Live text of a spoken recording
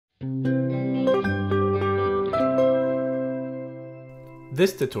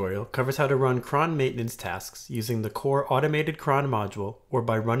This tutorial covers how to run cron maintenance tasks using the core automated cron module or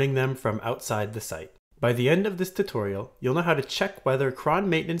by running them from outside the site. By the end of this tutorial, you'll know how to check whether cron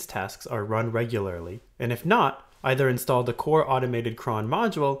maintenance tasks are run regularly, and if not, either install the core automated cron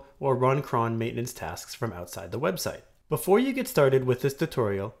module or run cron maintenance tasks from outside the website. Before you get started with this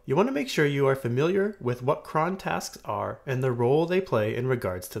tutorial, you want to make sure you are familiar with what cron tasks are and the role they play in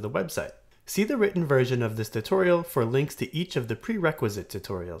regards to the website. See the written version of this tutorial for links to each of the prerequisite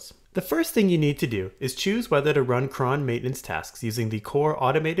tutorials. The first thing you need to do is choose whether to run cron maintenance tasks using the core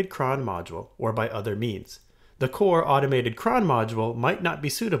automated cron module or by other means. The core automated cron module might not be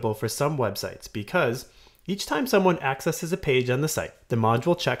suitable for some websites because each time someone accesses a page on the site, the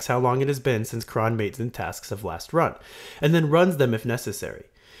module checks how long it has been since cron maintenance tasks have last run, and then runs them if necessary.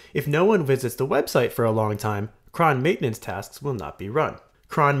 If no one visits the website for a long time, cron maintenance tasks will not be run.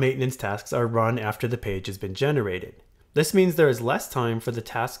 Cron maintenance tasks are run after the page has been generated. This means there is less time for the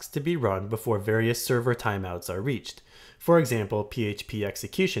tasks to be run before various server timeouts are reached. For example, PHP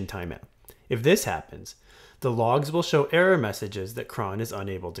execution timeout. If this happens, the logs will show error messages that cron is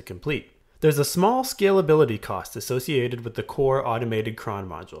unable to complete. There's a small scalability cost associated with the core automated cron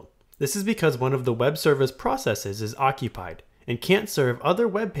module. This is because one of the web server's processes is occupied and can't serve other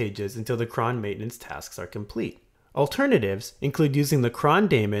web pages until the cron maintenance tasks are complete. Alternatives include using the cron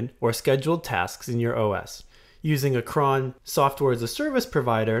daemon or scheduled tasks in your OS, using a cron software as a service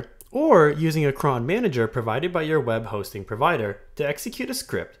provider, or using a cron manager provided by your web hosting provider to execute a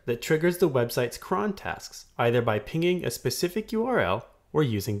script that triggers the website's cron tasks, either by pinging a specific URL or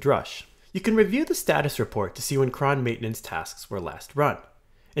using Drush. You can review the status report to see when cron maintenance tasks were last run.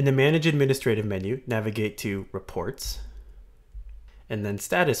 In the Manage Administrative menu, navigate to Reports, and then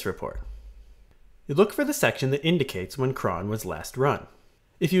Status Report. You look for the section that indicates when cron was last run.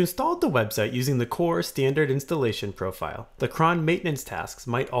 If you installed the website using the core standard installation profile, the cron maintenance tasks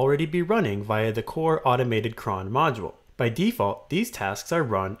might already be running via the core automated cron module. By default, these tasks are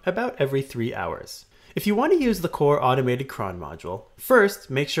run about every 3 hours. If you want to use the core automated cron module, first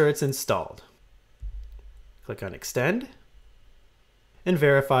make sure it's installed. Click on Extend and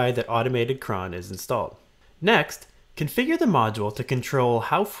verify that automated cron is installed. Next, configure the module to control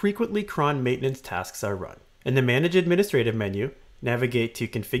how frequently cron maintenance tasks are run. In the Manage Administrative menu, navigate to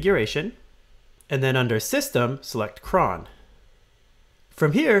Configuration, and then under System, select Cron.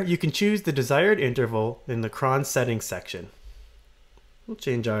 From here, you can choose the desired interval in the cron settings section. We'll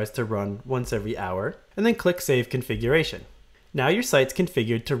change ours to run once every hour, and then click Save Configuration. Now your site's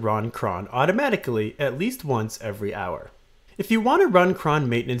configured to run cron automatically at least once every hour. If you want to run cron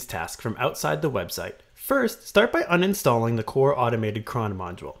maintenance tasks from outside the website, first, start by uninstalling the core automated cron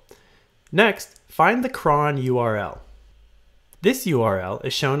module. Next, find the cron URL. This URL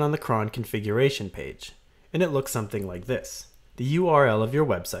is shown on the cron configuration page, and it looks something like this. The URL of your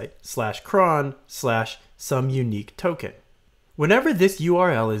website, /cron/some unique token. Whenever this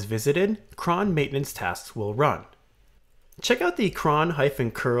URL is visited, cron maintenance tasks will run. Check out the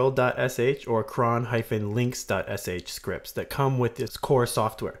cron-curl.sh or cron-links.sh scripts that come with this core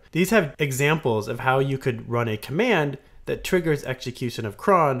software. These have examples of how you could run a command that triggers execution of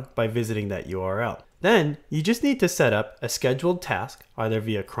cron by visiting that URL. Then you just need to set up a scheduled task, either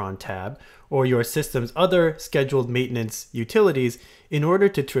via cron tab or your system's other scheduled maintenance utilities in order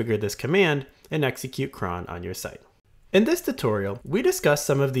to trigger this command and execute cron on your site. In this tutorial, we discussed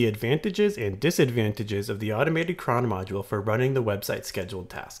some of the advantages and disadvantages of the automated cron module for running the website scheduled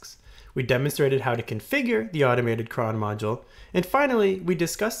tasks. We demonstrated how to configure the automated cron module, and finally, we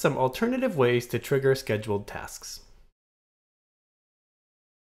discussed some alternative ways to trigger scheduled tasks.